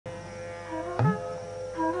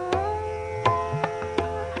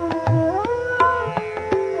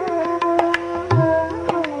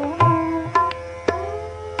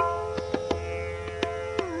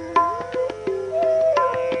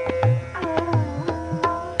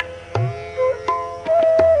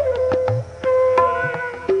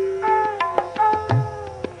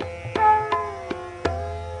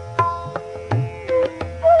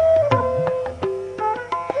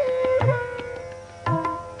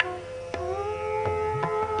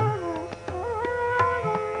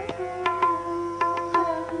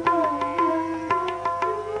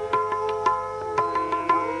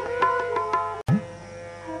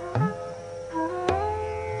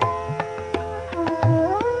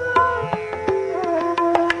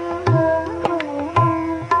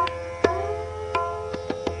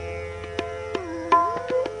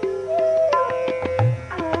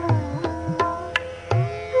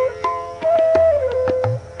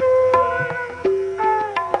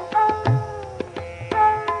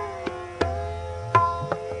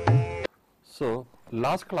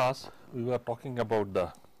last class we were talking about the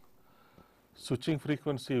switching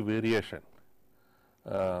frequency variation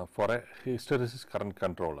for a hysteresis current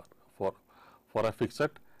controller for a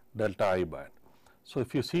fixed delta I band. So,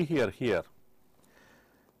 if you see here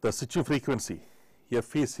the switching frequency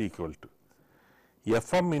f is equal to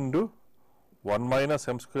fm into 1 minus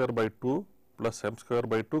m square by 2 plus m square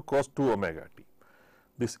by 2 cos 2 omega t.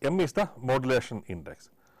 This m is the modulation index.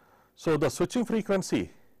 So, the switching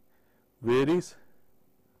frequency varies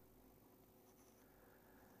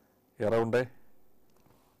around a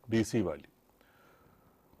DC value.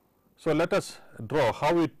 So, let us draw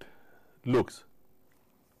how it looks.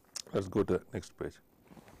 Let us go to the next page.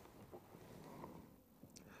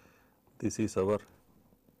 This is our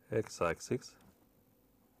x axis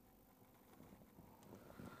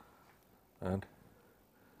and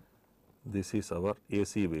this is our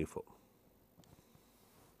AC waveform.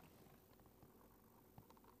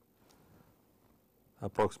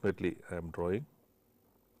 Approximately I am drawing.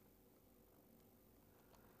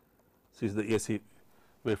 This is the AC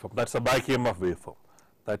waveform, that is a back EMF waveform.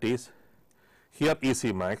 That is, here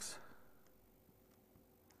AC max,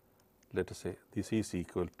 let us say this is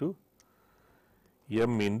equal to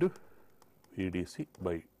m into VDC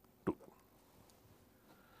by 2.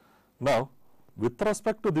 Now, with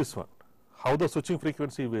respect to this one, how the switching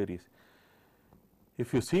frequency varies?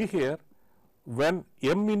 If you see here, when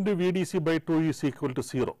m into VDC by 2 is equal to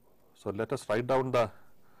 0. So, let us write down the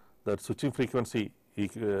switching frequency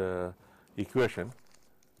equation,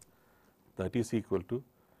 that is equal to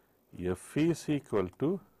f is equal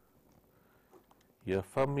to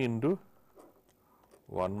fm into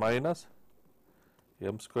 1 minus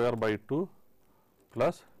m square by 2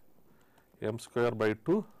 plus m square by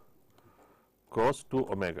 2 cos 2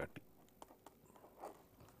 omega t.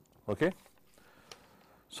 Okay.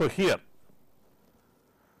 So, here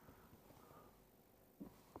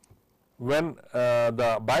when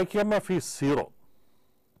the back EMF is 0,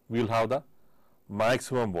 we will have the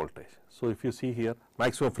maximum voltage. So, if you see here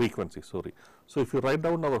maximum frequency, sorry. So, if you write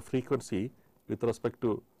down our frequency with respect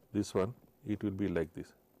to this one, it will be like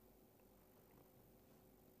this.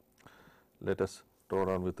 Let us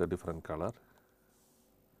draw on with a different color.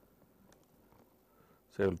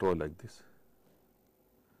 So, I will draw like this.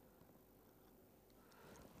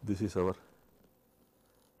 This is our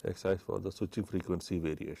x-axis for the switching frequency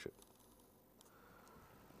variation.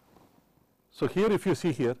 So, here if you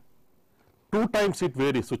see here, 2 times it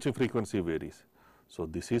varies, switching frequency varies. So,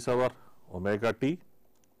 this is our omega t.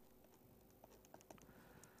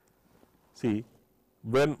 See,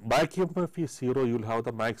 when back EMF is 0, you will have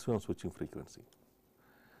the maximum switching frequency.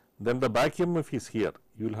 Then the back EMF is here,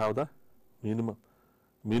 you will have the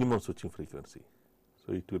minimum switching frequency.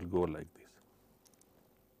 So, it will go like this.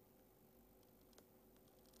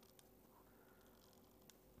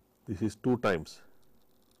 This is 2 times.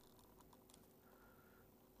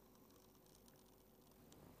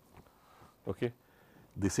 Okay.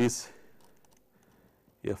 This is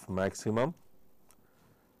f maximum,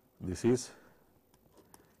 this is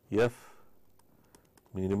f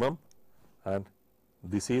minimum, and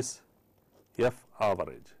this is f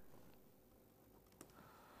average.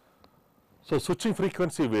 So, switching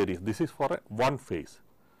frequency varies. This is for a one phase.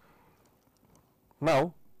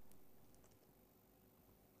 Now,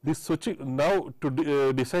 this switching, now to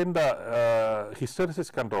design the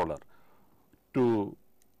hysteresis controller to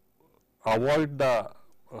avoid the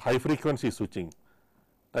high frequency switching.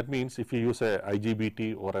 That means, if you use a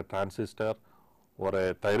IGBT or a transistor or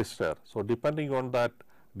a thyristor. So, depending on that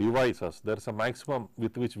devices, there is a maximum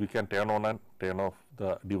with which we can turn on and turn off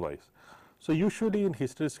the device. So, usually in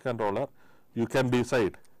hysteresis controller, you can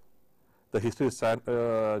decide the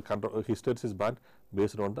hysteresis band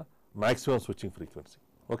based on the maximum switching frequency.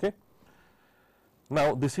 Okay.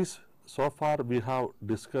 Now, this is, so far we have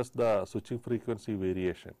discussed the switching frequency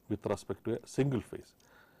variation with respect to a single phase.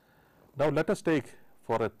 Now, let us take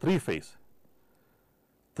for a 3 phase.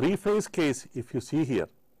 3 phase case, if you see here,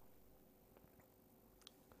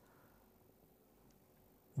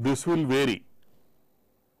 this will vary.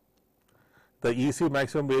 The EC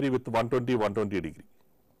maximum vary with 120 degree.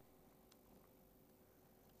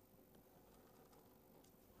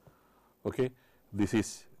 Okay. This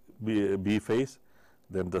is B phase,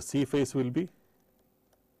 then the C phase will be,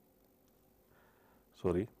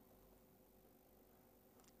 sorry,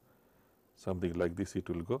 something like this it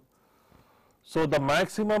will go. So, the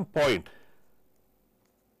maximum point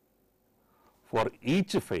for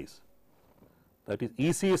each phase, that is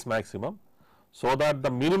EC is maximum, so that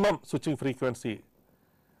the minimum switching frequency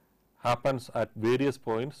happens at various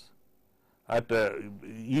points at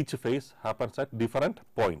each phase happens at different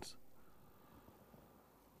points.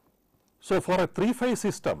 So, for a 3-phase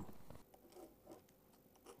system,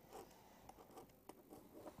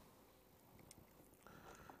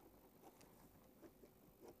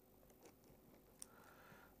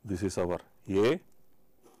 this is our A,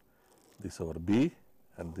 this is our B,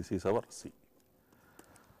 and this is our C.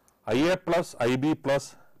 IA plus IB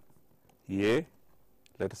plus A,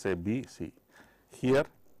 let us say B, C. Here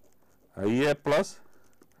IA plus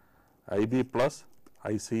IB plus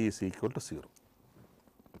IC is equal to 0.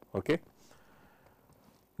 Okay.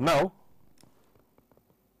 Now,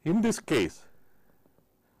 in this case,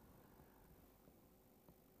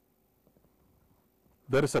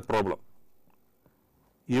 there is a problem.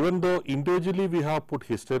 Even though individually we have put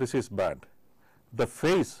hysteresis band, the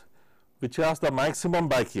phase which has the maximum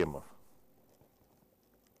back EMF,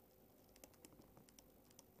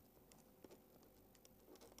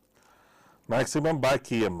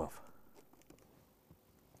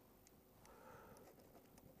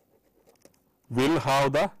 will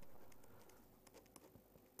have the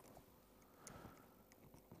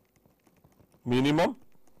minimum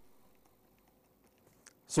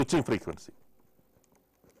switching frequency.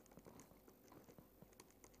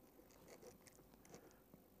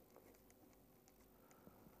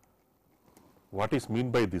 What is mean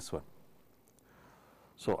by this one?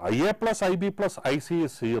 So, IA plus IB plus IC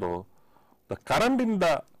is 0. The current in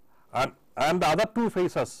the and the other two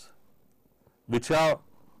phases which have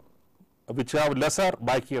lesser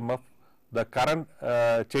back EMF, the current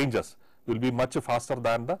changes will be much faster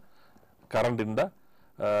than the current in the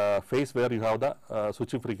phase where you have the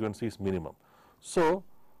switching frequency is minimum. So,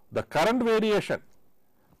 the current variation.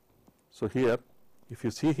 So, here if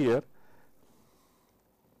you see here,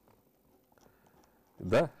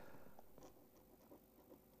 the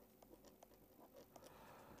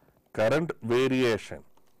current variation,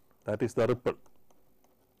 that is the ripple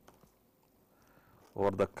or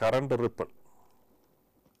the current ripple,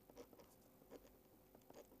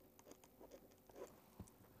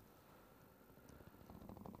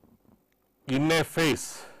 in a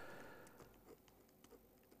phase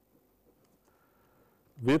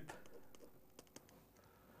with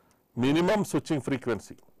minimum switching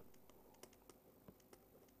frequency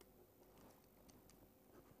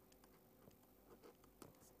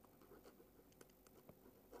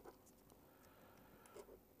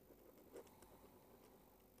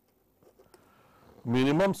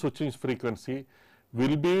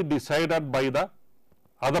will be decided by the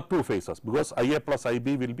other two phases, because IA plus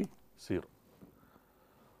IB will be 0.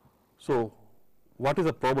 So, what is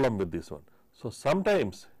the problem with this one? So,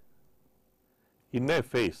 sometimes in a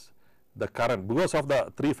phase the current, because of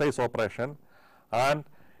the 3-phase operation and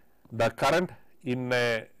the current in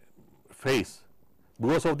a phase,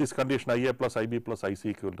 because of this condition IA plus IB plus IC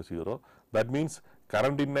equal to 0, that means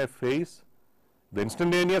current in a phase, the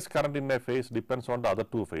instantaneous current in a phase depends on the other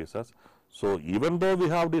two phases. So, even though we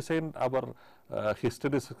have designed our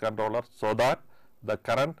hysteresis controller so that the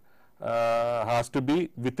current has to be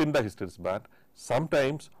within the hysteresis band,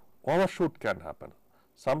 sometimes overshoot can happen.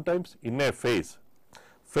 Sometimes in a phase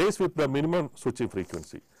with the minimum switching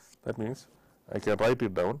frequency, that means I can write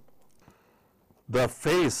it down, the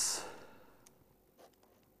phase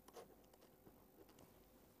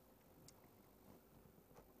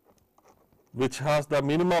which has the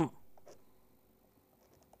minimum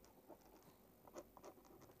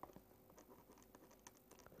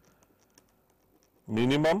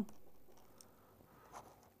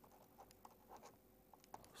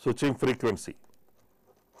switching frequency.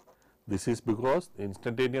 This is because the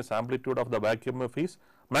instantaneous amplitude of the back EMF is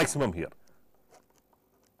maximum here.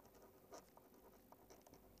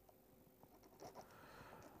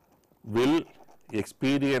 Will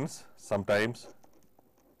experience sometimes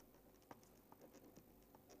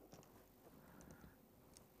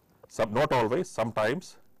not always,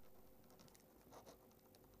 sometimes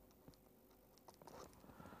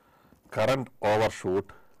current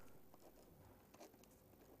overshoot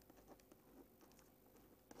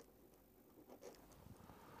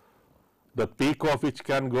the peak of which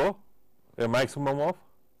can go a maximum of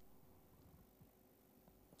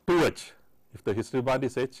 2H. If the hysteresis band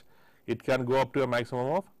is H, it can go up to a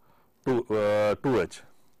maximum of 2H.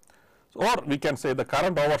 Or we can say the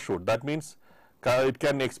current overshoot, that means it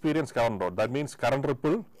can experience current load, that means current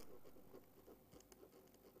ripple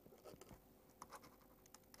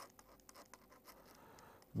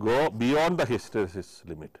go beyond the hysteresis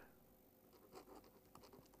limit.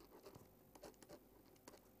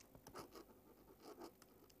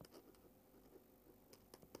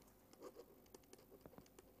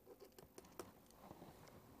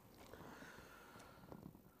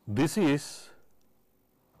 This is,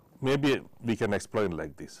 maybe we can explain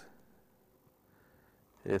like this.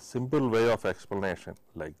 a simple way of explanation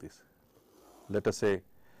like this. Let us say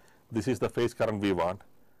this is the phase current we want.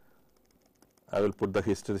 I will put the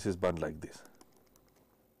hysteresis band like this.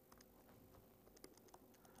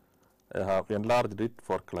 I have enlarged it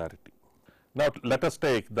for clarity. Now, let us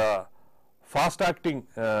take the fast acting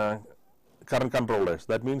current controllers.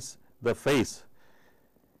 That means the phase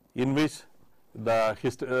in which the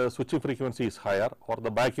switching frequency is higher or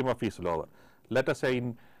the back EMF is lower. Let us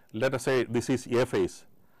say this is A phase,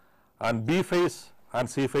 and B phase and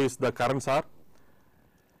C phase the currents are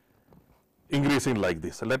increasing like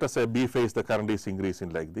this. Let us say B phase the current is increasing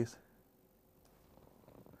like this.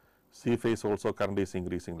 C phase also current is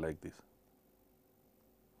increasing like this.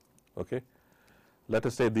 Okay. Let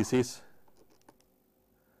us say this is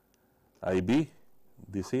IB,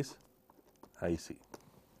 this is IC.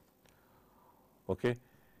 Okay.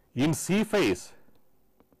 In C phase,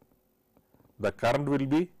 the current will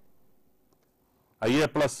be IA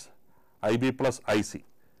plus IB plus IC.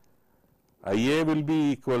 IA will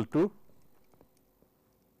be equal to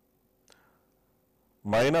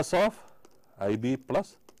minus of IB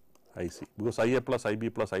plus IC, because IA plus IB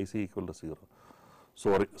plus IC equal to 0.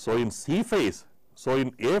 So in C phase, so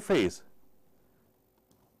in A phase,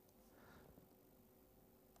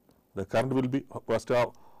 the current will be must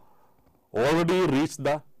have already reached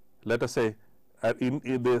the, let us say,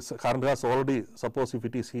 in this current has already, suppose if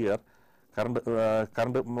it is here,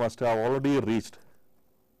 current must have already reached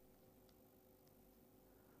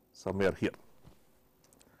somewhere here,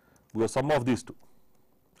 because some of these two.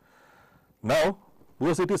 Now,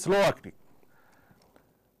 because it is slow acting,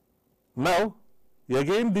 now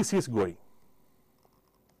again this is going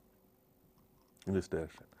in this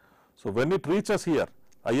direction. So when it reaches here,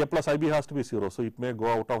 IA plus IB has to be 0, so it may go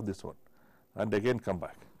out of this one and again come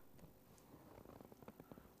back.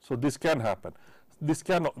 So this can happen. This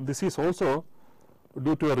is also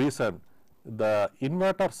due to a reason the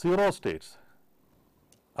inverter 0 states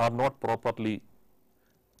are not properly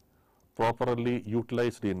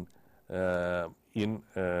utilized in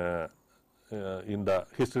the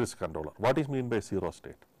hysteresis controller. What is mean by 0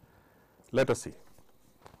 state? Let us see.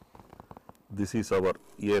 This is our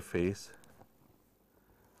A phase,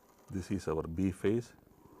 this is our B phase,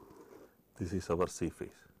 this is our C phase.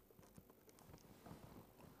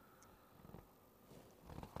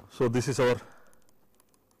 So this is our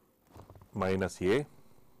minus A,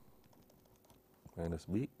 minus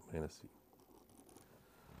B, minus C.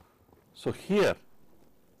 So here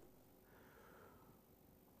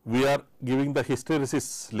we are giving the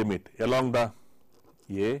hysteresis limit along the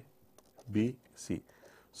A, B, C.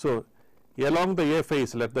 So along the A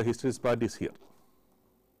phase, let the hysteresis band is here.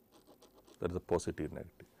 That is the positive,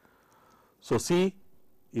 negative. So C,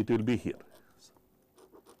 it will be here,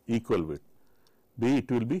 equal width. B, it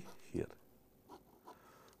will be here.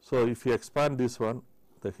 So if you expand this one,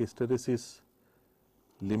 the hysteresis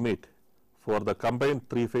limit for the combined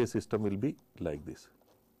 3-phase system will be like this.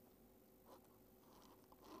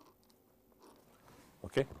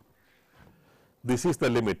 Okay. This is the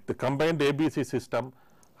limit. The combined ABC system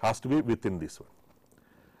has to be within this one.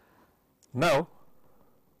 Now,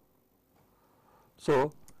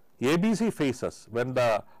 so ABC phases, when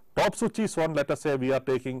the top switch is on, let us say we are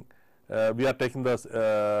taking the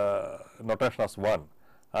notation as 1,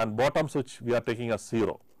 and bottom switch we are taking as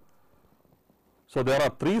 0. So there are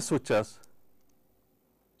 3 switches.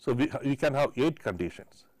 So we can have 8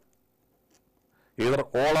 conditions. Either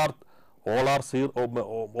all are 0,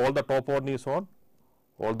 all the top one is on,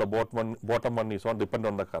 all the bottom one is on, depend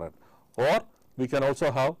on the current. Or we can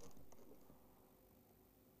also have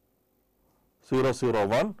 0, 0,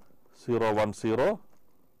 1, 0, 1, 0,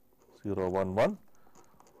 0, 1, 1,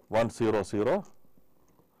 1, 0, 0,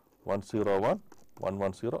 1, 0, 1, 1,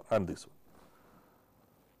 1, 0, and this one.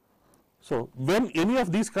 So when any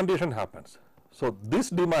of these condition happens, so this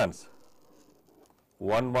demands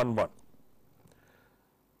 1, 1, 1.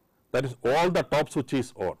 That is, all the top switch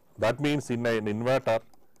is on. That means in an inverter,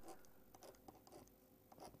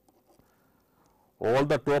 all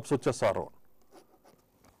the top switches are on.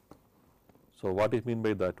 So what is mean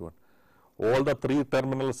by that one? All the 3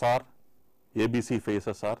 terminals are, ABC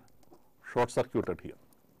phases are short circuited here.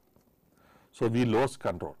 So we lost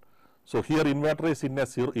control. So here inverter is in a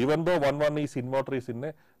 0, even though 1, 1 is inverter is in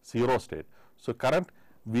a 0 state. So current,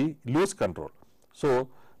 we lose control. So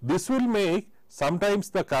this will make sometimes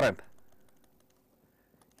the current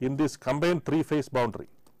in this combined 3-phase boundary.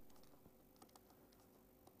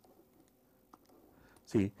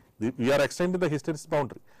 See, we are extending the hysteresis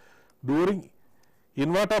boundary. During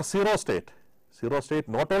inverter 0 state,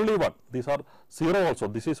 not only 1, these are 0 also,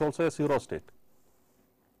 this is also a 0 state,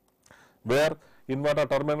 where inverter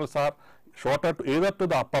terminals are shorted either to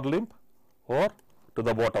the upper limb or to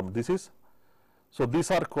the bottom. This is, so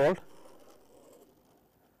these are called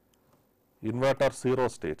inverter zero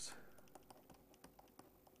states.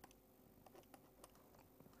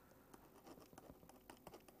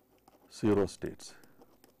 Zero states.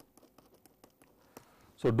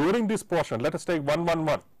 So during this portion, let us take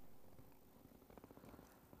 111.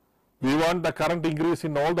 We want the current increase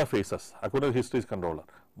in all the phases according to hysteresis controller,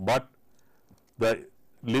 but the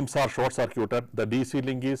limbs are short circuited, the DC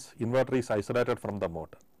link is, inverter is isolated from the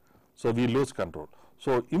motor. So we lose control.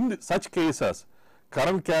 So in such cases,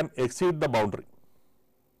 current can exceed the boundary,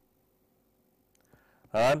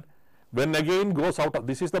 and when again goes out of,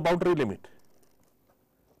 this is the boundary limit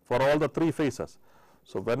for all the three phases.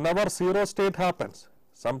 So whenever zero state happens,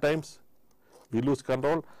 sometimes we lose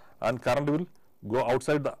control and current will go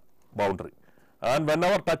outside the boundary, and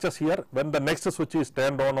whenever touches here, when the next switch is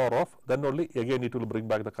turned on or off, then only again it will bring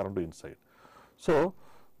back the current to inside. So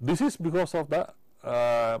this is because of the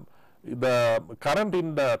current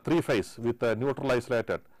in the three phase with the neutral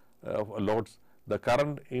isolated loads. The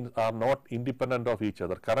current are not independent of each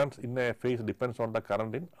other. Currents in a phase depends on the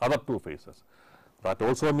current in other two phases. That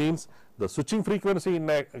also means the switching frequency in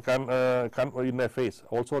a phase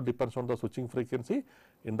also depends on the switching frequency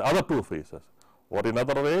in the other two phases. Or in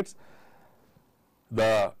other words,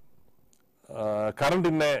 the current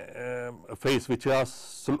in a phase which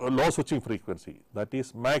has low switching frequency, that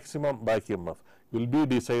is maximum back EMF, will be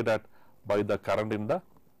decided by the current in the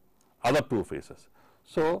other two phases.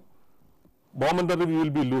 So momentarily we will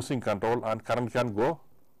be losing control and current can go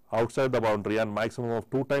outside the boundary, and maximum of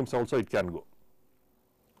 2 times also it can go.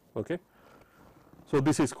 Okay. So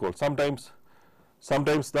this is called, sometimes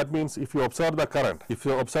that means if you observe the current, in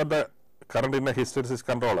a hysteresis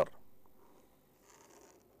controller,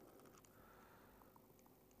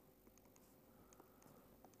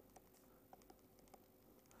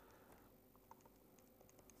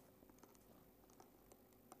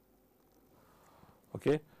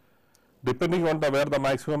 okay, depending on where the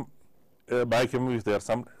maximum back EMF is there,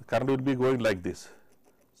 some current will be going like this.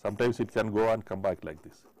 Sometimes it can go and come back like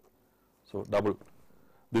this. So double,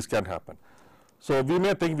 this can happen. So we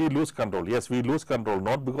may think we lose control. Yes, we lose control,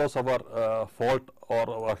 not because of our fault or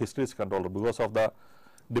our hysteresis controller, because of the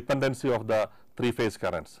dependency of the three phase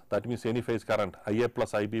currents. That means any phase current, IA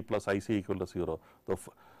plus IB plus IC equal to 0.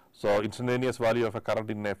 So instantaneous value of a current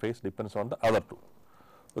in a phase depends on the other two.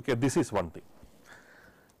 Okay, this is one thing.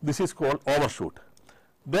 This is called overshoot.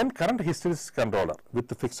 Then current hysteresis controller with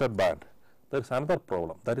the fixed band, there is another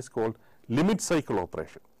problem, that is called limit cycle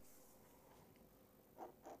operation.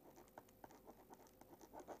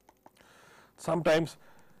 Sometimes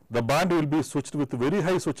the band will be switched with very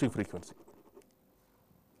high switching frequency,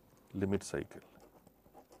 limit cycle.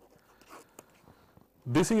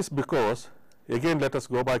 This is because, again let us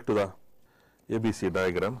go back to the ABC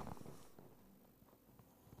diagram.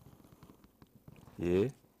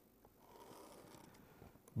 A,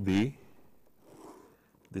 B,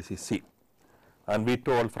 this is C, and we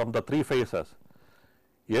told from the three phases,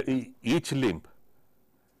 each limb,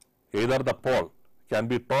 either the pole can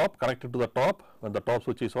be top, connected to the top, when the top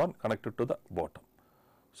switch is on, connected to the bottom.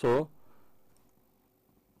 So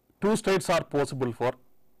two states are possible for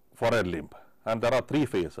a limb, and there are three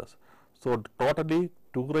phases. So totally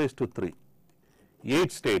 2 raised to 3,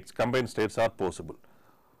 8 states, combined states are possible.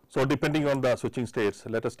 So depending on the switching states,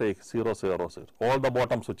 let us take 0, 0, 0. All the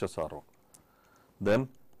bottom switches are on. Then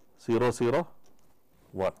 0, 0,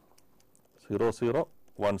 1, 0, 0,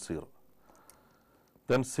 1, 0.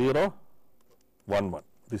 Then 0, 1, 1.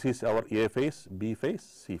 This is our A phase, B phase,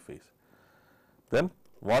 C phase. Then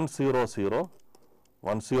 1, 0, 0,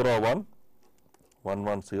 1, 0, 1, 1,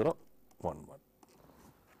 1, 0, 1, 1.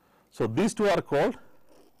 So these two are called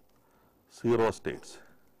zero states,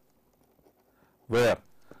 where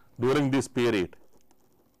during this period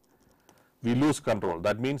we lose control.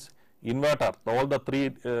 That means inverter,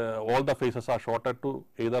 all the phases are shorted to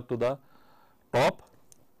either to the top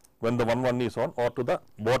when the 1, 1 is on, or to the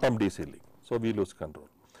bottom DC link. So we lose control.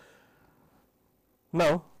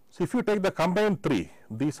 Now, so if you take the combined 3,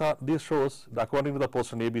 these shows according to the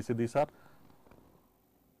position ABC, these are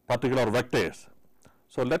particular vectors.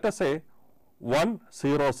 So let us say 1,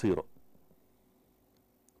 0, 0.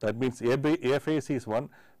 That means A phase is 1,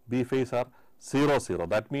 B phase are 0, 0.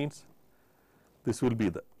 That means this will be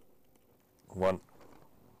the 1,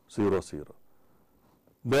 0, 0.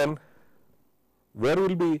 Then where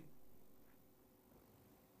will be,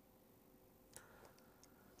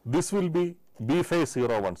 this will be B phase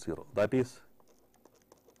 0, 1, 0. That is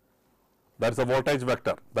the voltage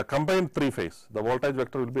vector. The combined 3 phase, the voltage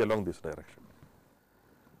vector will be along this direction.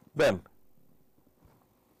 Then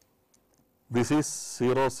this is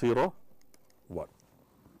 0, 0, 1.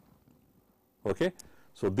 Okay.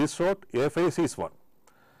 So, this showed A phase is 1.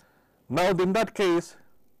 Now, in that case,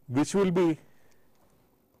 which will be,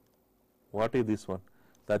 what is this one?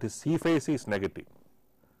 That is C phase is negative.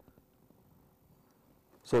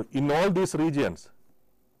 So, in all these regions,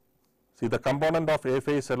 see the component of A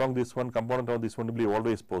phase along this one, component of this one will be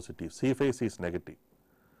always positive. C phase is negative.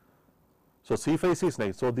 So, C phase is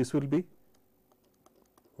negative. So, this will be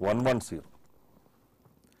 1, 1, 0.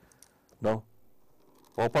 Now,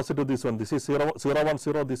 opposite to this one, this is 0, 0, 1,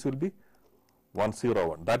 0, this will be 1, 0,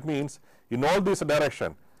 1. That means, in all this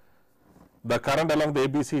direction, the current along the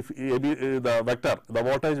ABC, the vector, the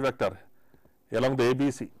voltage vector along the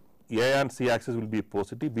ABC, A and C axis will be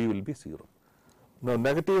positive, B will be 0. Now,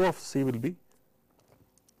 negative of C will be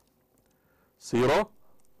 0,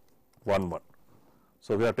 1, 1.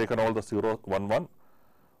 So, we have taken all the 0, 1, 1,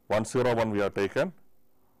 1, 0, 1 we have taken,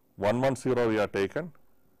 1, 1, 0 we have taken,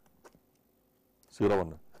 0,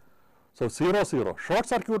 1. So, 0, 0. Short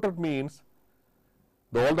circuited means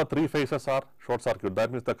all the three phases are short circuit.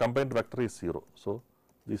 That means the combined vector is 0. So,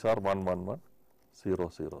 these are 1, 1, 1, 0,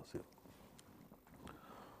 0, 0.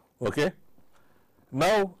 Okay.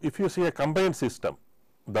 Now, if you see a combined system,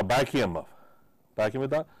 the back EMF,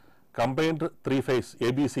 the combined three phase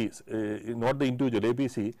ABC, not the individual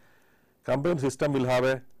ABC, combined system will have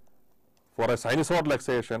a, for a sinusoidal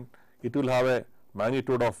excitation, it will have a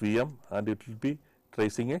magnitude of Vm and it will be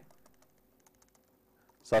tracing a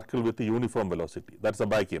circle with the uniform velocity. That is the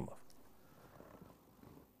back EMF.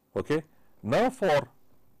 Okay. Now, for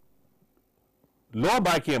low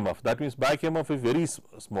back EMF, that means back EMF is very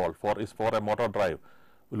small, is for a motor drive,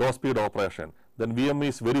 low speed operation, then Vm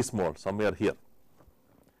is very small, somewhere here.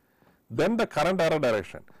 Then the current arrow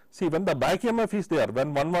direction. See, when the back EMF is there,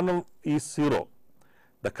 when 1, 1 is 0,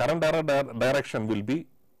 the current arrow direction will be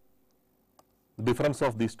difference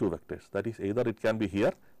of these two vectors. That is, either it can be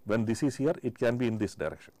here, when this is here, it can be in this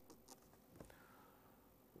direction.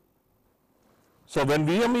 So, when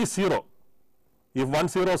Vm is 0, if 1,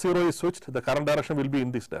 0, 0 is switched, the current direction will be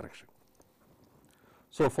in this direction.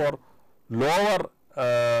 So, for lower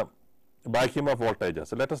back EMF voltages,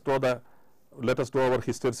 so let us draw our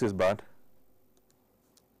hysteresis band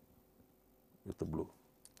with the blue.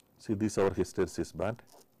 See, this is our hysteresis band.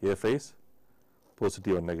 A phase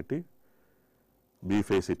positive and negative, B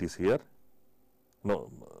phase it is here.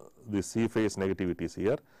 No, this C phase negativity is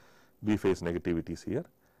here, B phase negativity is here,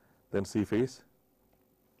 then C phase,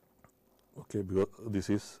 okay, because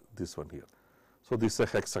this is this one here. So, this is a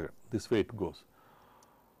hexagon, this way it goes.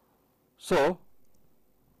 So,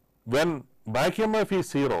 when back EMF is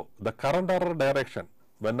 0, the current arrow direction,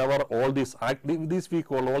 whenever all these we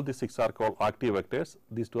call all these 6 are called active vectors,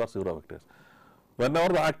 these 2 are 0 vectors.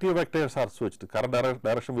 Whenever the active vectors are switched, the current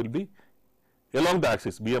direction will be along the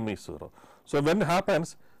axis, Bm is 0. So, when it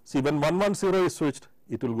happens, see, when 1, 1, 0 is switched,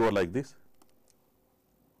 it will go like this.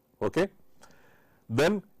 Okay.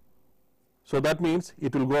 Then, so that means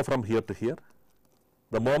it will go from here to here.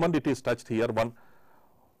 The moment it is touched here,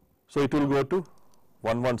 so it will go to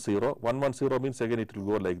 1, 1, 0. 1, 1, 0 means again it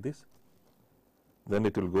will go like this. Then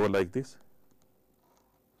it will go like this.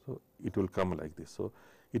 So, it will come like this. So,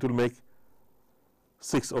 it will make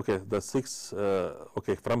 6, okay, the 6,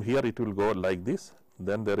 okay, from here it will go like this,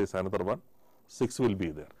 then there is another one, 6 will be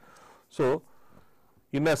there. So,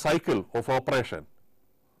 in a cycle of operation,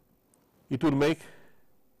 it will make,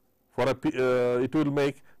 it will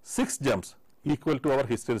make 6 jumps equal to our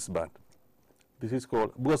hysteresis band. This is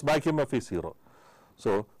called, because back EMF is 0.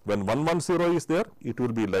 So, when 1, 1, 0 is there, it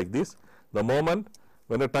will be like this. The moment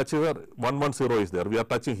when a touch here, 1, 1, 0 is there, we are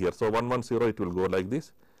touching here. So, 1, 1, 0, it will go like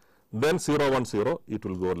this. Then 0, 1, 0, it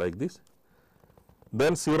will go like this.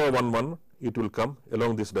 Then 0, 1, 1, it will come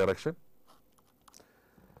along this direction.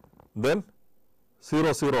 Then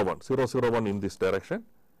 0, 0, 1, 0, 0, 1 in this direction.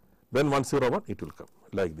 Then 1, 0, 1, it will come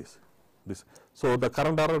like this. So, the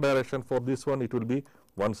current arrow direction for this one, it will be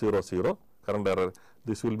 1, 0, 0. Current arrow,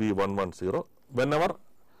 this will be 1, 1, 0. Whenever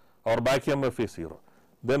our back EMF is 0,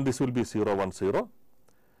 then this will be 0, 1, 0.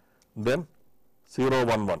 Then 0,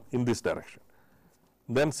 1, 1 in this direction.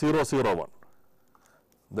 Then 0, 0, 1,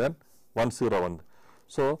 then 1, 0, 1.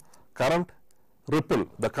 So, current ripple,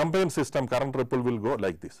 the combined system current ripple will go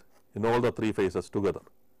like this in all the 3 phases together.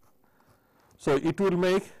 So, it will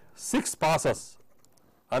make 6 passes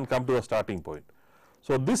and come to a starting point.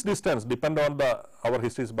 So, this distance depend on our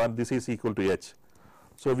hysteresis band, this is equal to h.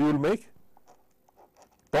 So, we will make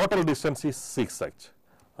total distance is 6h,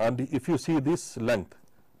 and if you see this length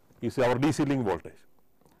is our DC link voltage.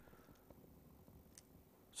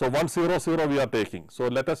 So 1 0 0 we are taking. So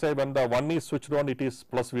let us say when the 1 is switched on, it is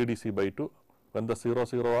plus VDC by 2. When the 0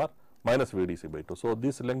 0 are minus VDC by 2. So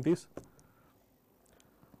this length is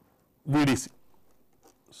VDC.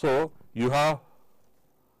 So you have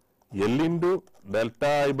L into delta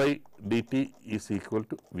I by dt is equal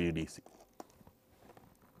to VDC.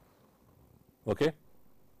 Okay.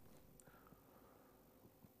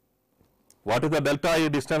 What is the delta I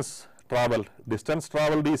distance traveled? Distance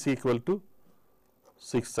traveled is equal to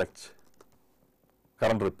 6h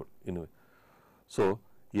current ripple anyway. So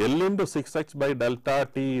L into 6h by delta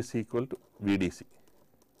t is equal to VDC.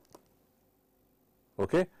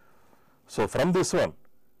 Okay. So from this one,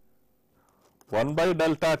 1 by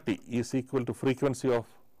delta t is equal to frequency of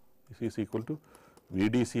is equal to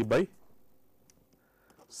VDC by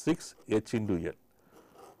 6h into L.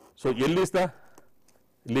 So L is the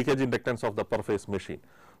leakage inductance of the per phase machine.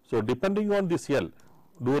 So depending on this L,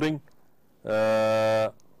 during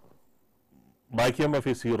back EMF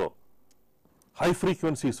is 0, high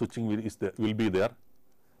frequency switching will be there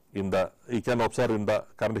in the, you can observe in the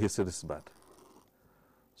current hysteresis band.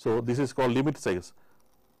 So this is called limit size.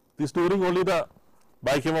 This during only the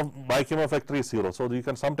back EMF factor is 0. So you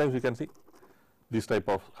can sometimes you can see this type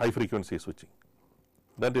of high frequency switching.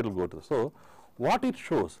 Then it will go to. So what it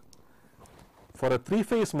shows for a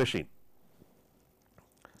 3-phase machine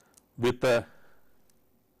with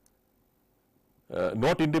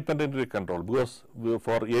not independently controlled, because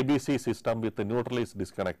for ABC system with the neutral is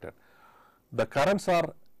disconnected, the currents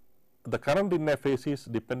are, the current in a phase is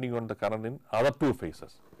depending on the current in other 2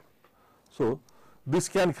 phases. So this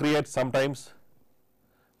can create sometimes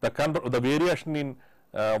the variation in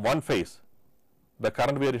one phase, the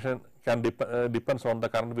current variation can depends on the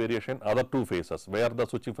current variation other 2 phases where the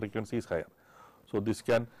switching frequency is higher. So this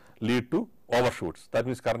can lead to overshoots. That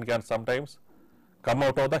means current can sometimes come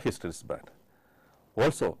out of the hysteresis band.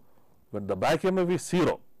 Also, when the back EMF is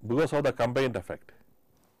 0, because of the combined effect,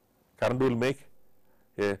 current will make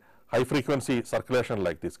a high frequency circulation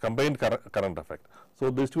like this, combined current effect. So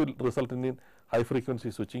this will result in high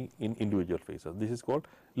frequency switching in individual phases. This is called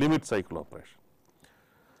limit cycle operation.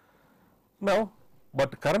 Now,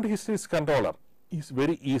 but current hysteresis controller is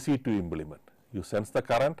very easy to implement. You sense the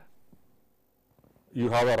current, you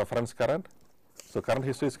have a reference current. So current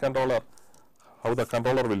hysteresis controller, how the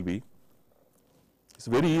controller will be, it's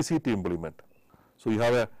very easy to implement. So you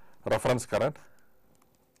have a reference current,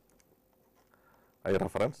 I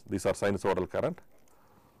reference, these are sinusoidal current.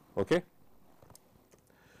 Okay.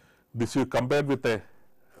 This you compare with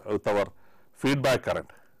our feedback current,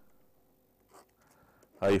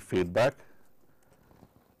 I feedback.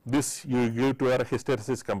 This you give to our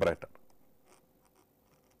hysteresis comparator.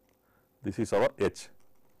 This is our H.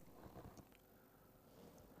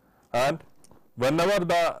 And whenever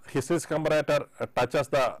the hysteresis comparator touches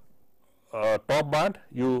the top band,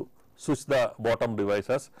 you switch the bottom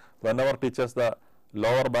devices. Whenever it touches the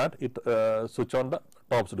lower band, it switch on the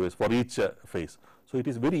top device for each phase. So it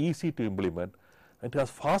is very easy to implement, and it has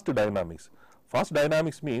fast dynamics. Fast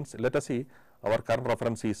dynamics means, let us see, our current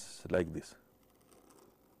reference is like this.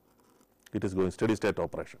 It is going steady state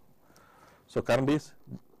operation. So current is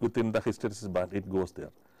within the hysteresis band, it goes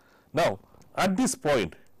there. Now at this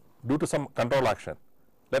point, due to some control action,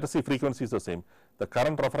 let us see frequency is the same, the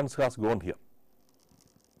current reference has gone here.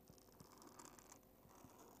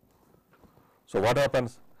 So what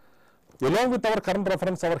happens? Along with our current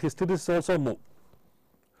reference, our hysteresis also move.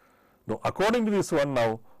 Now according to this one,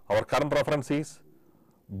 now our current reference is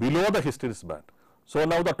below the hysteresis band. So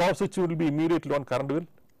now the top switch will be immediately on, current will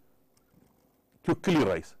quickly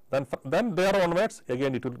rise. Then there onwards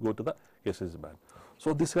again it will go to the hysteresis band.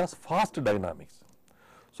 So this has fast dynamics.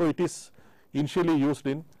 So it is initially used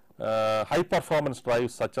in high performance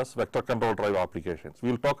drives such as vector control drive applications. We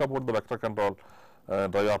will talk about the vector control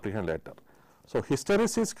drive application later. So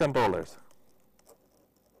hysteresis controllers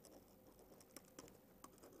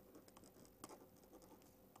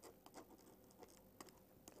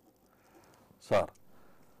are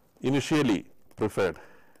initially preferred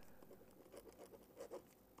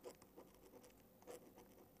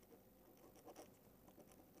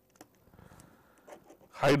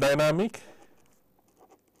high dynamic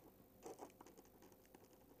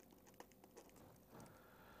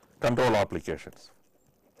control applications,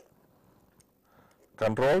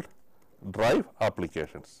 controlled drive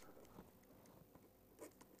applications.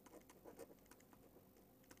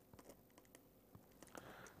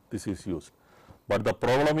 This is used, but the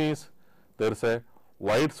problem is there is a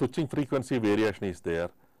wide switching frequency variation is there.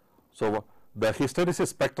 So the hysteresis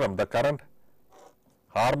spectrum, the current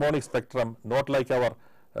harmonic spectrum, not like our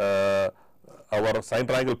sine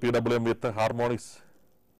triangle PWM with the harmonics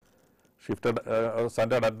shifted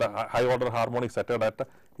centered at the high order harmonic centered at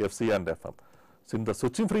FC and FM. Since the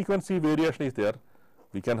switching frequency variation is there,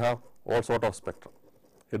 we can have all sort of spectrum.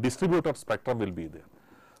 A distributed spectrum will be there.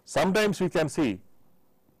 Sometimes we can see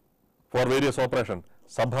for various operations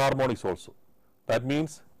subharmonics also. That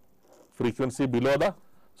means frequency below the,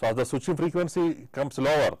 so as the switching frequency comes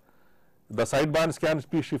lower, the sidebands can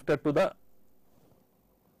be shifted to the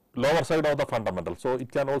lower side of the fundamental. So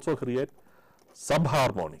it can also create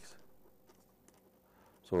subharmonics.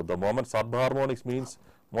 So the moment subharmonics means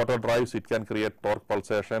motor drives, it can create torque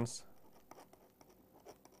pulsations.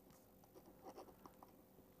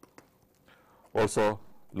 Also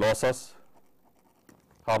losses,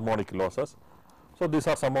 harmonic losses. So these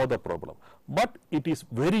are some of the problem. But it is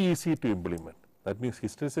very easy to implement. That means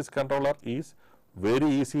hysteresis controller is very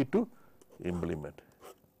easy to implement.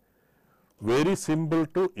 Very simple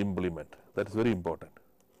to implement. That is very important.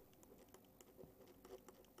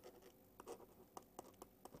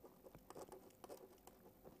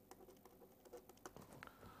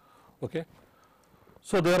 Okay.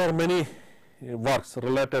 So there are many works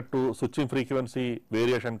related to switching frequency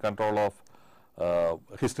variation control of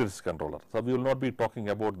hysteresis controller. So we will not be talking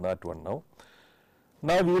about that one now.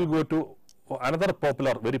 Now we will go to another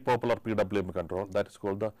popular, very popular PWM control, that is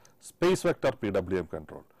called the space vector PWM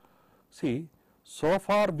control. See, so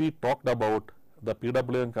far we talked about the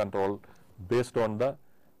PWM control based on the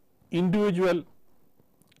individual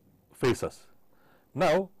phases.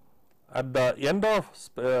 Now at the end of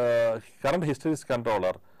current hysteresis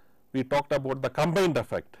controller, we talked about the combined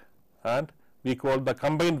effect and we call the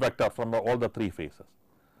combined vector from all the three phases.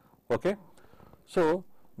 Okay. So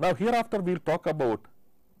now hereafter we will talk about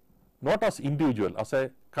not as individual, as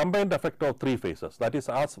a combined effect of three phases, that is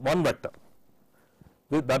as one vector.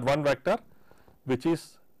 With that one vector which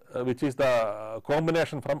is the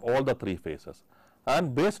combination from all the three phases,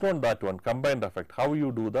 and based on that one combined effect, how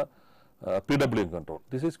you do the PWM control.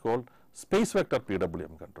 This is called space vector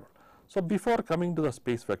PWM control. So before coming to the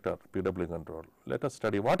space vector PWM control, let us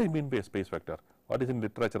study what is mean by space vector, what is in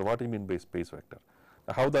literature, what is mean by space vector,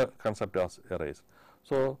 how the concept is arise.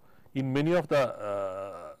 So in many of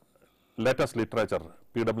the latest literature,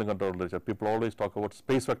 PWM control literature, people always talk about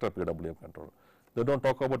space vector PWM control. They don't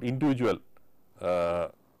talk about individual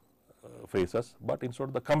phases, but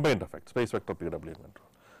instead the combined effect, space vector PWM control.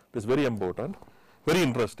 This is very important, very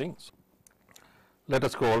interesting. So let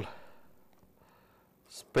us call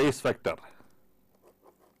space vector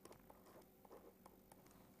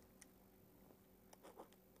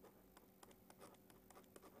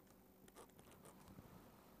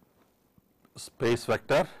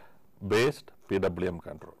based PWM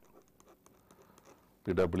control,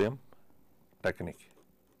 PWM technique.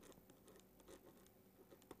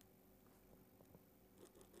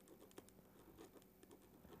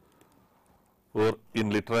 Or in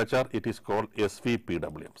literature it is called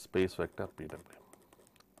SVPWM, space vector PWM.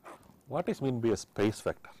 What is mean by a space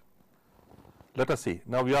vector? Let us see.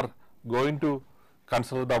 Now we are going to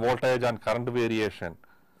consider the voltage and current variation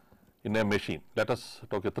in a machine. Let us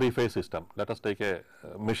take a three-phase system. Let us take a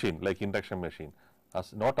machine like induction machine,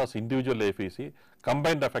 as not as individual AFEC,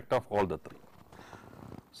 combined effect of all the three.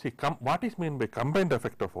 See, what is mean by combined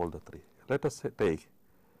effect of all the three? Let us take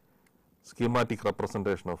schematic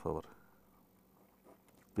representation of our,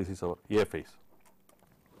 this is our A phase,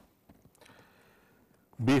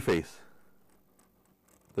 B phase,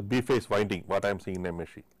 the B phase winding, what I am seeing in a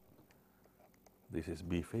machine. This is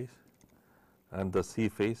B phase, and the C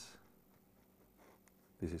phase,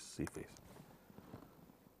 this is C phase.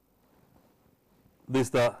 This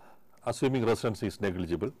the assuming resistance is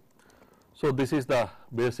negligible. So this is the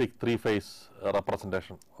basic three-phase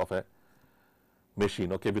representation of a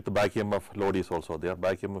machine. Okay, with the back EMF load is also there.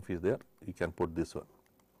 Back EMF is there. You can put this one.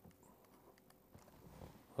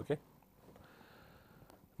 Okay.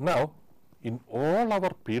 Now, in all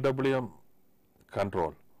our PWM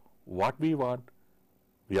control, what we want,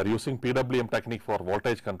 we are using PWM technique for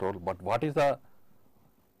voltage control, but what is the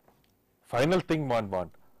final thing one want?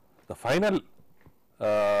 The final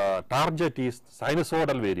target is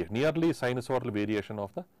sinusoidal variation, nearly sinusoidal variation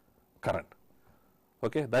of the current.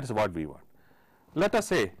 Okay, that is what we want. Let us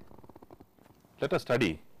say, let us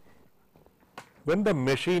study when the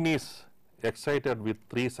machine is excited with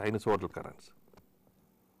three sinusoidal currents.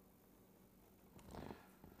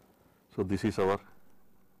 So this is our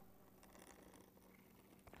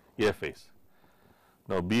A phase.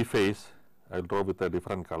 Now B phase, I will draw with a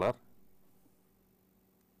different color.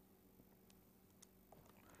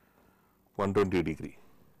 120 degree.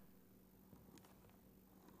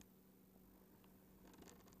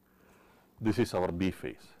 This is our B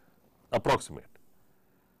phase, approximate.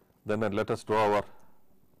 Then let us draw our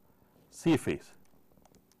C phase.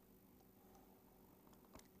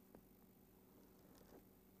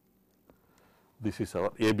 This is our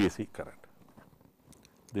ABC current.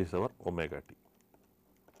 This is our omega t.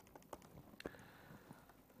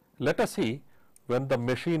 Let us see when the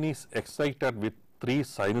machine is excited with 3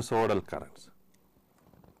 sinusoidal currents.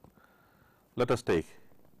 Let us take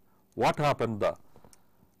what happened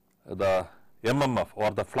the MMF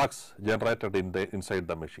or the flux generated inside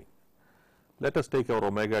the machine. Let us take our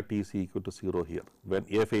omega t is equal to 0 here when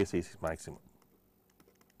A phase is maximum.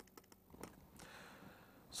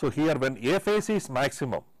 So, here when A phase is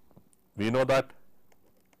maximum, we know that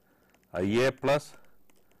IA plus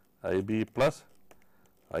IB plus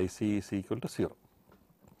IC is equal to 0.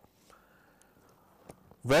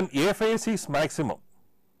 When A phase is maximum,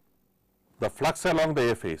 the flux along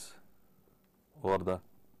the A phase or the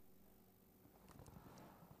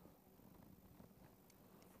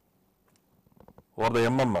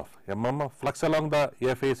MMF flux along the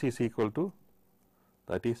A phase is equal to,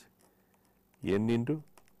 that is N into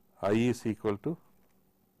I is equal to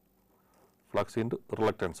flux into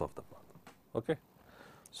reluctance of the path. Okay.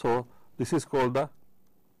 So, this is called the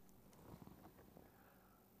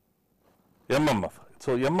MMF.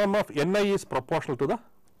 So, MMF Ni is proportional to the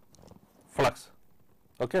flux.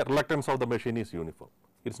 Okay. Reluctance of the machine is uniform,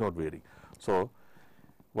 it is not varying. So,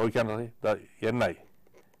 we can say the Ni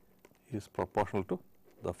is proportional to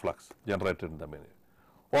the flux generated in the machine,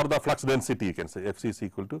 or the flux density, you can say Fc is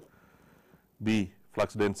equal to B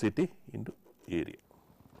flux density into area.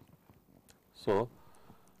 So,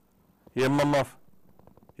 MMF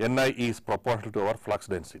Ni is proportional to our flux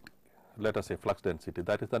density. Let us say flux density,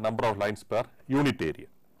 that is the number of lines per unit area.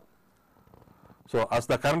 So, as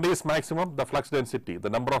the current is maximum, the flux density, the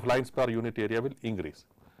number of lines per unit area will increase.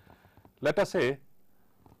 Let us say,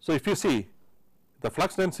 so if you see the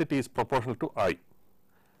flux density is proportional to I.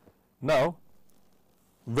 Now,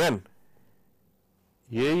 when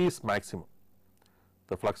A is maximum,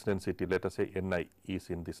 the flux density, let us say Ni is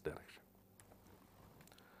in this direction.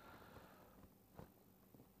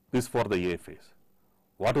 This for the A phase.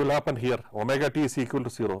 What will happen here? Omega t is equal to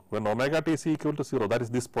 0. When omega t is equal to 0, that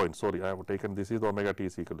is this point. Sorry, I have taken this is the omega t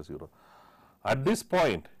is equal to 0. At this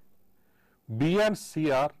point, B and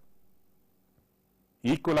C are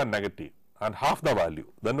equal and negative and half the value.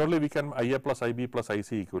 Then only we can IA plus IB plus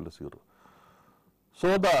IC equal to 0.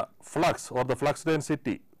 So, the flux or the flux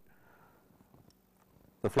density,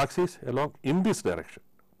 the flux is along in this direction.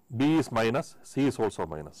 B is minus, C is also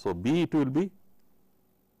minus. So, B it will be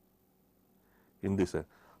in this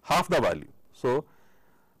half the value. So,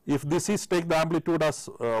 if this is take the amplitude as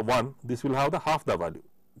 1, this will have the half the value,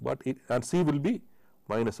 but it and C will be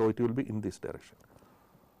minus, so it will be in this direction.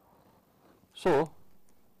 So,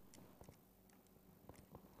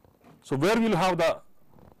 where we will have the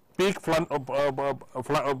peak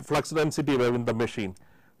flux density wave in the machine?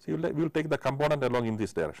 So, we will take the component along in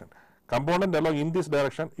this direction. Component along in this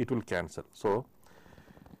direction, it will cancel. So,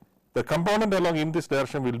 the component along in this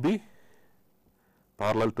direction will be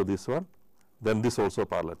parallel to this one, then this also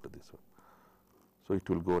parallel to this one. So, it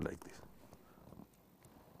will go like this.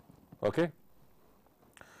 Okay.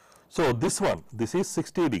 So, this one, this is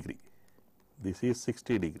 60 degree, this is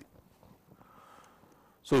 60 degree.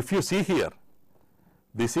 So, if you see here,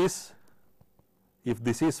 this is, if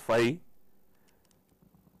this is phi,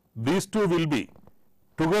 these two will be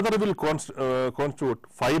together will constitute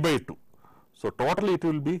phi by 2. So, totally it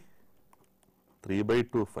will be 3 by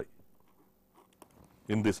 2 phi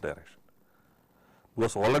in this direction,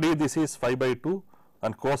 because already this is phi by 2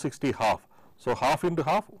 and cos 60 half. So, half into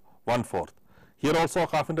half 1/4, here also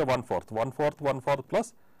half into 1/4, 1/4, 1/4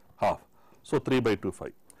 plus half. So, 3 by 2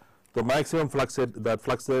 phi. The maximum flux, that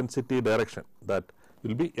flux density direction, that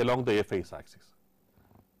will be along the A phase axis.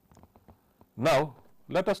 Now,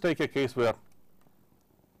 let us take a case where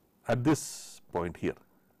at this point here,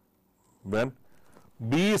 when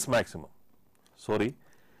B is maximum,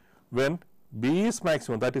 when B is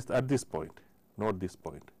maximum, that is at this point, not this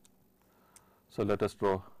point. So, let us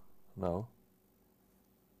draw now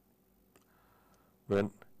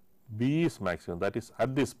when B is maximum, that is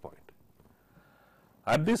at this point.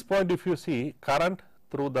 At this point, if you see, current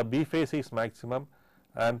through the B phase is maximum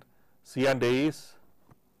and C and A is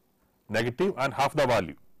negative and half the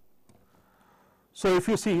value. So, if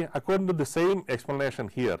you see, according to the same explanation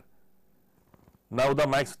here, now the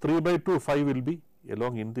max 3 by 2 phi will be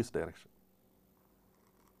along in this direction,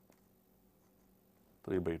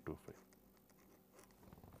 3 by 2 phi.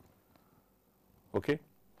 Okay.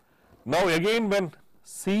 Now, again when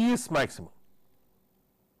C is maximum,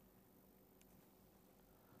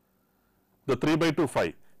 the 3 by 2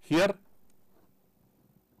 phi, here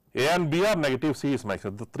A and B are negative, C is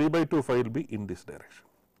maximum. The 3/2 phi will be in this direction.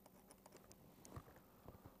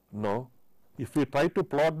 No, if we try to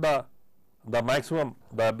plot the maximum,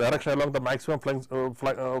 the direction along the maximum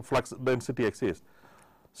flux density axis,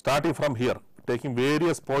 starting from here, taking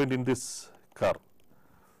various points in this curve.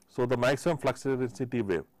 So, the maximum flux density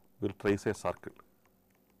wave will trace a circle.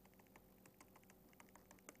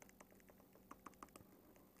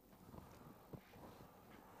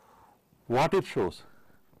 What it shows?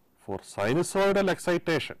 For sinusoidal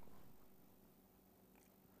excitation,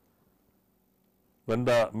 when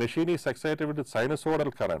the machine is excited with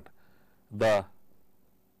sinusoidal current, the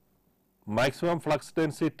maximum flux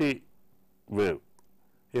density wave,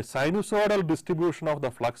 a sinusoidal distribution of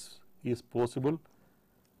the flux is possible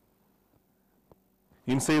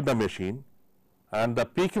inside the machine, and the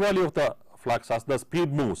peak value of the flux as the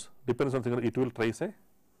speed moves depends on it will trace a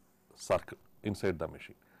circle inside the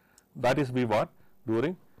machine. That is we want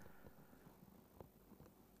during.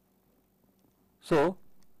 So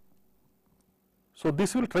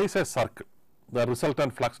this will trace a circle, the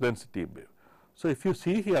resultant flux density wave. So if you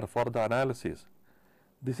see here for the analysis,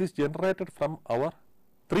 this is generated from our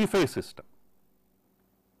 3-phase system.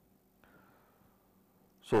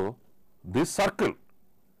 So this circle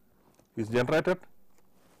is generated,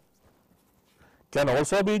 can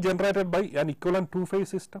also be generated by an equivalent 2-phase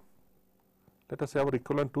system. Let us say our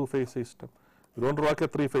equivalent 2-phase system. We don't work a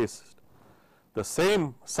 3-phase system. The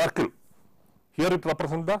same circle, here it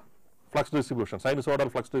represents the flux distribution, sinusoidal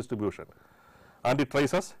flux distribution, and it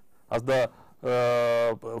traces as the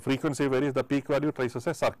frequency varies, the peak value traces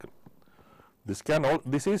a circle.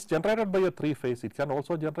 This is generated by a 3-phase. It can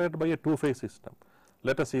also generate by a 2-phase system.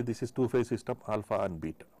 Let us say this is 2-phase system alpha and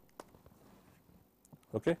beta.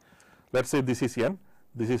 Okay. Let us say this is n,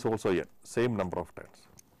 this is also n, same number of times.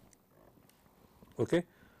 Okay.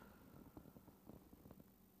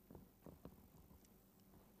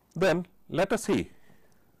 Then let us see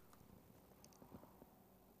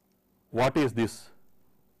what is this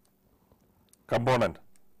component,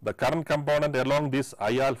 the current component along this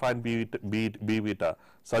I alpha and B beta,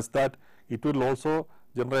 such that it will also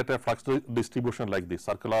generate a flux distribution like this,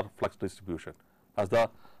 circular flux distribution as the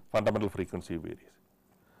fundamental frequency varies.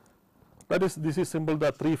 That is, this is simple,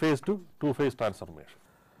 the 3-phase to 2-phase transformation.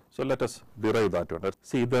 So let us derive that one.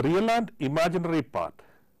 See the real and imaginary part,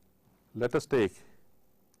 let us take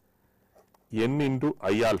n into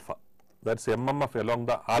I alpha, that is MMF along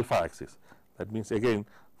the alpha axis. That means again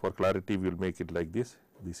for clarity we will make it like this.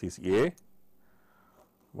 This is A,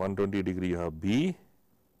 120 degree you have B,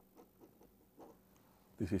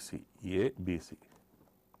 this is C, A, B, C.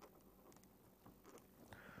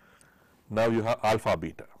 Now you have alpha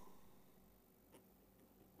beta.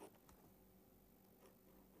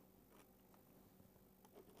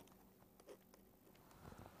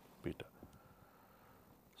 Beta.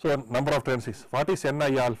 So number of turns is, what is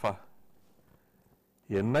Ni alpha?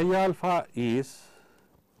 Ni alpha is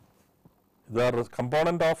the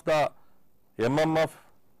component of the MMF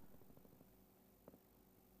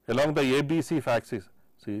along the ABC axis.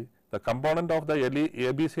 See the component of the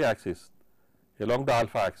ABC axis along the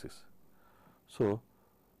alpha axis. So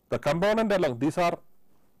the component along, these are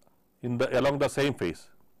in the along the same phase,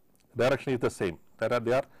 direction is the same, they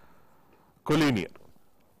are collinear.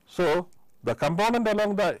 So the component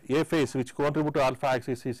along the A phase which contribute to alpha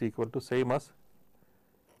axis is equal to same as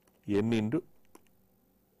n into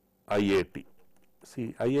IAT.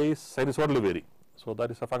 See, IA is sinusoidally varying, so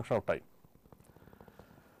that is a function of time.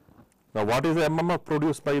 Now what is the MMF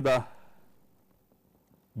produced by the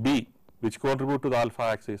B which contribute to the alpha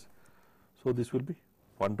axis? So this will be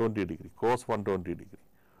 120 degree, cos 120 degree.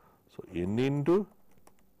 So n into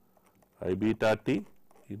I beta t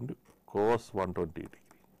into cos 120 degree.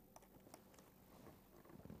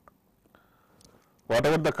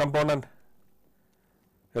 Whatever the component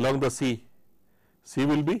along the C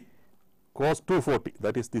will be cos 240,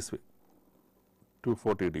 that is this way,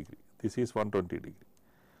 240 degree, this is 120 degree.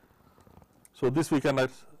 So this we can,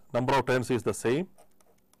 number of turns is the same,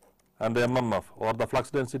 and the MMF or the flux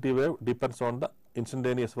density wave depends on the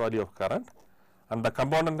instantaneous value of current, and the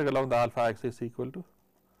component along the alpha axis is equal to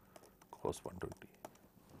cos 120.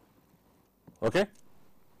 Okay.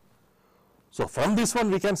 So from this one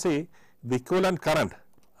we can say the equivalent current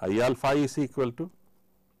I alpha is equal to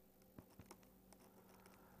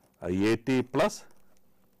IAT plus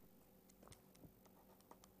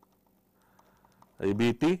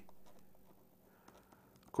IBT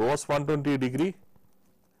cos 120 degree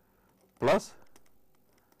plus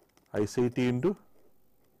ICT into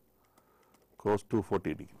cos 240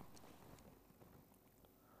 degree.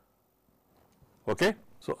 Okay.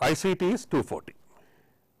 So, ICT is 240.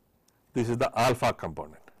 This is the alpha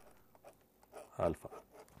component, alpha.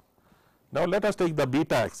 Now, let us take the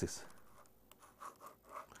beta axis.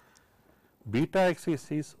 Beta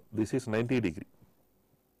axis is, this is 90 degree.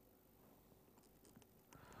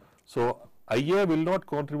 So, IA will not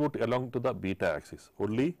contribute along to the beta axis,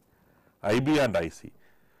 only IB and IC.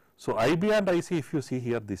 So, IB and IC, if you see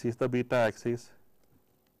here, this is the beta axis,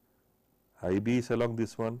 IB is along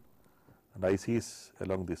this one and IC is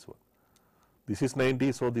along this one. This is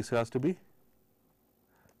 90, so this has to be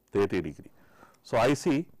 30 degree. So,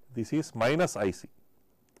 IC, this is minus IC,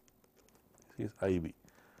 this is IB.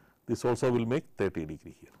 This also will make 30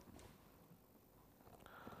 degree here.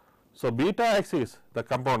 So, beta axis, the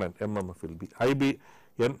component MMF will be IB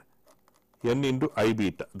n into I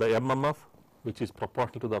beta, the MMF which is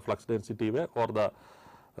proportional to the flux density wave or the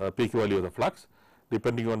peak value of the flux,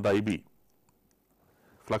 depending on the IB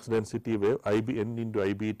flux density wave, IB n into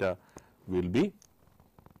I beta will be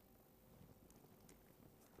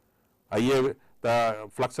IA, the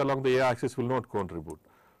flux along the A axis will not contribute.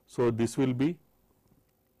 So, this will be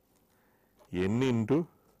n into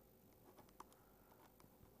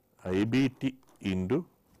IBT into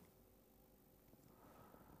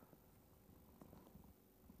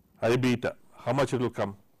I beta. How much it will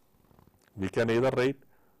come? We can either write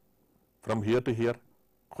from here to here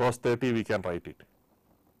cos 30, we can write it.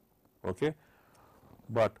 Okay.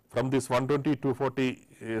 But from this 120,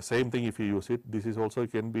 240, same thing if you use it, this is also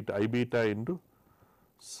can be I beta into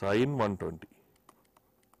sin 120.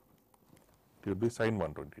 It will be sin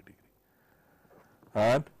 120 degree.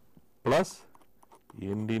 And plus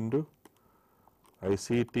n into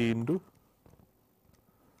ICT into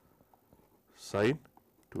sin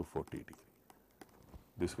 240 degree.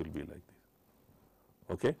 This will be like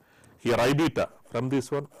this. Okay. Here I beta, from this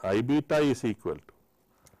one I beta is equal to,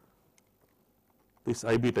 this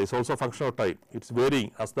I beta is also a function of time, it is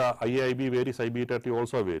varying as the IIB varies, I beta t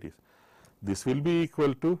also varies. This will be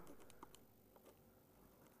equal to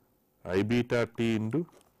I beta t into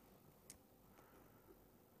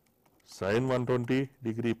sin 120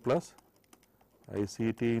 degree plus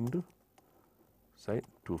ICT into sin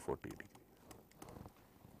 240 degree.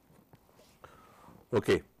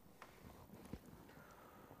 Okay.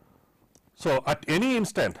 So, at any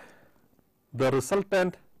instant the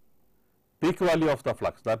resultant peak value of the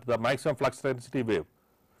flux, that the maximum flux density wave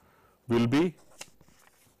will be,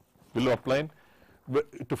 will apply.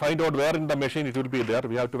 To find out where in the machine it will be there,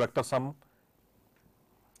 we have to vector sum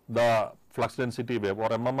the flux density wave or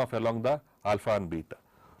MMF along the alpha and beta.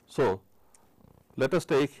 So, let us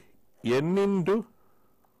take n into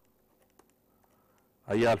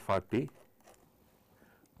I alpha t,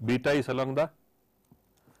 beta is along the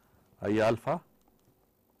I alpha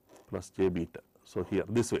plus j beta. So, here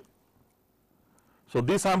this way. So,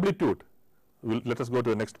 this amplitude will, let us go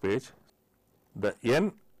to the next page, the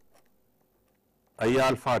n I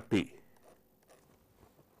alpha t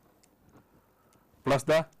plus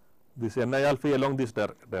the this n I alpha along this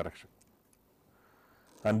direction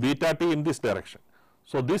and beta t in this direction.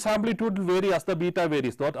 So, this amplitude will vary as the beta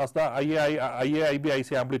varies, not as the IA, IB,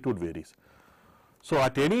 IC amplitude varies. So,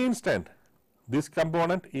 at any instant this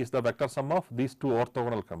component is the vector sum of these two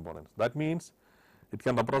orthogonal components. That means, it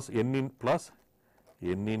can represent n in plus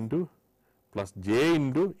n into plus j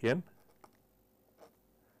into n.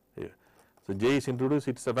 Here. So, j is introduced,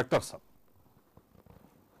 it is a vector sum.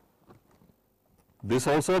 This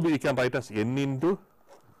also we can write as n into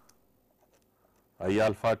I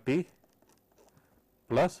alpha t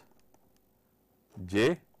plus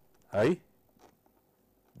j I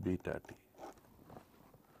beta t.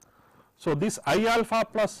 So, this I alpha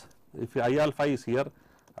plus, if I alpha is here,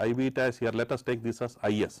 I beta is here, let us take this as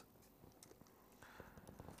IS.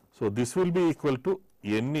 So, this will be equal to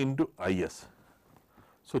n into IS.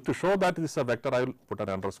 So, to show that this is a vector, I will put an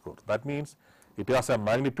underscore. That means, it has a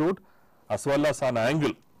magnitude as well as an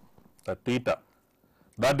angle, the theta,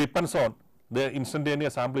 that depends on the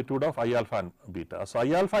instantaneous amplitude of I alpha and beta. So,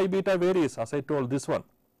 I alpha I beta varies, as I told this one,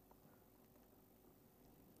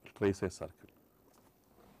 trace a circle.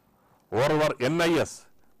 Or our NIS,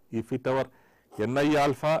 if it our Ni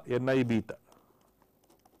alpha, Ni beta,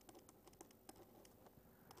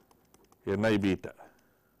 Ni beta,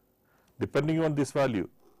 depending on this value,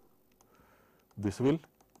 this will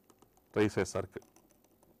trace a circle.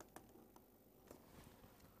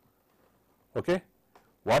 Okay.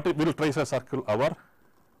 What it will trace a circle? Our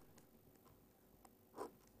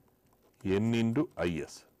n into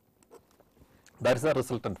IS, that is the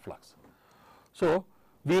resultant flux. So,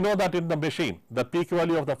 we know that in the machine, the peak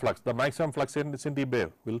value of the flux, the maximum flux density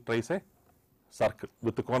wave will trace a circle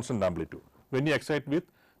with the constant amplitude. when you excite with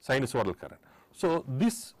sinusoidal current. So,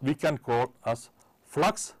 this we can call as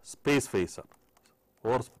flux space phasor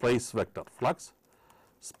or space vector, flux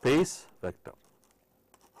space vector,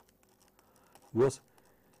 because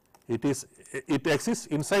it exists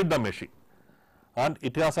inside the machine and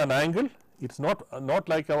it has an angle. It is not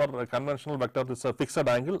like our conventional vector, it is a fixed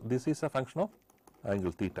angle. This is a function of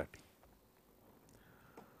angle theta t.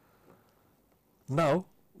 Now,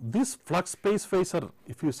 this flux space phasor,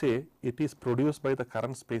 if you say, it is produced by the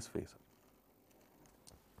current space phasor,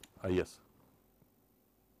 Is.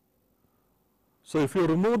 So, if you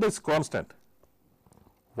remove this constant,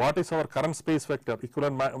 what is our current space vector,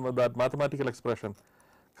 equivalent that mathematical expression,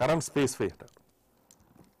 current space vector,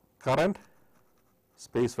 current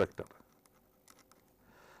space vector.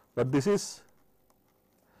 But this is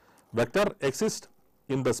vector exists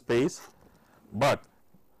in the space, but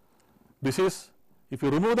this is, if you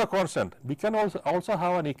remove the constant, we can also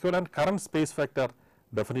have an equivalent current space vector.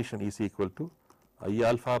 Definition is equal to I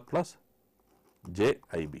alpha plus j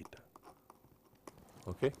I beta.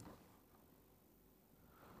 Okay.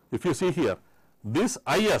 If you see here, this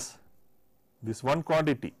Is, this one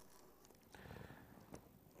quantity,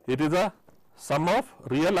 it is a sum of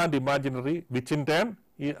real and imaginary, which in turn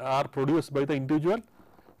are produced by the individual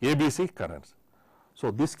ABC currents.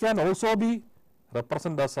 So, this can also be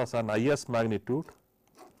represented as an Is magnitude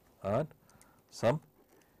and some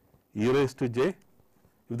e raised to j.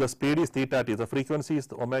 If the speed is theta t, the frequency is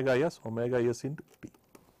omega s into t.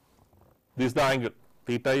 This is the angle,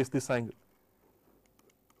 theta is this angle.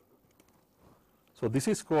 So, this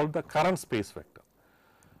is called the current space vector.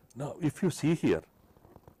 Now, if you see here,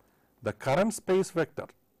 the current space vector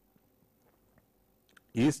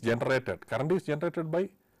is generated, current is generated by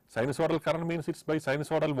sinusoidal current, means it is by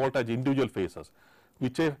sinusoidal voltage individual phases,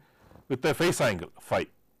 which with a phase angle phi.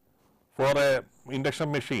 For a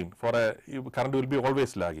induction machine, for a current will be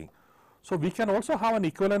always lagging. So, we can also have an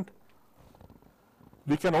equivalent,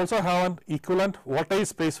 voltage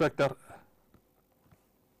space vector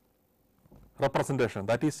representation,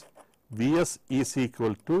 that is Vs is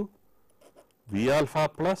equal to V alpha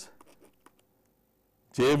plus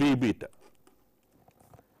JV beta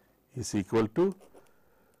is equal to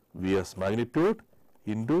Vs magnitude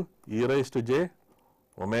into e raised to j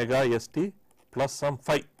omega st plus some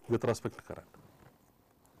phi with respect to current.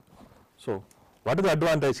 So, what is the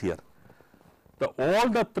advantage here? All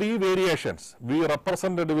the three variations we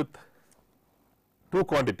represented with two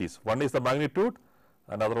quantities, one is the magnitude,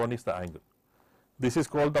 another one is the angle. This is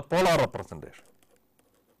called the polar representation.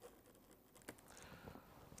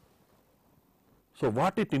 So,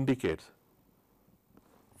 what it indicates?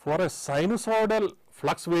 For a sinusoidal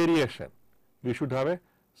flux variation, we should have a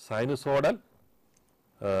sinusoidal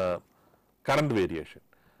current variation.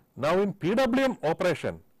 Now, in PWM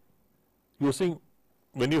operation, using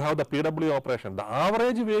when you have the PWM operation, the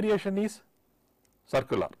average variation is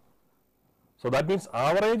circular. So, that means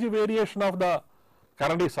average variation of the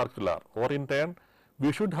current is circular, or in turn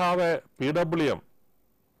we should have a PWM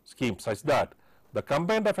scheme such that the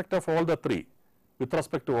combined effect of all the three with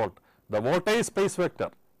respect to volt, the voltage space vector,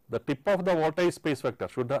 the tip of the voltage space vector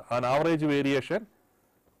should have an average variation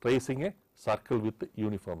tracing a circle with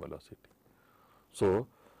uniform velocity. So,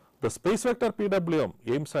 the space vector PWM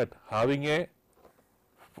aims at having a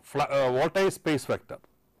voltage space vector.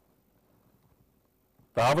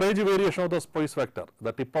 The average variation of the space vector,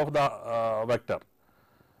 the tip of the vector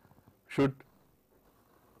should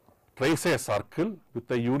trace a circle with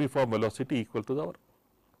a uniform velocity equal to our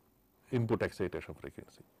input excitation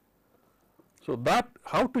frequency. So, that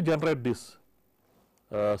how to generate this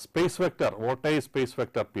space vector, voltage space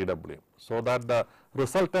vector PWM. So, that the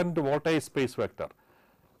resultant voltage space vector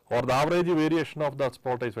or the average variation of the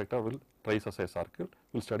voltage vector will trace as a circle,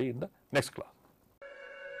 we will study in the next class.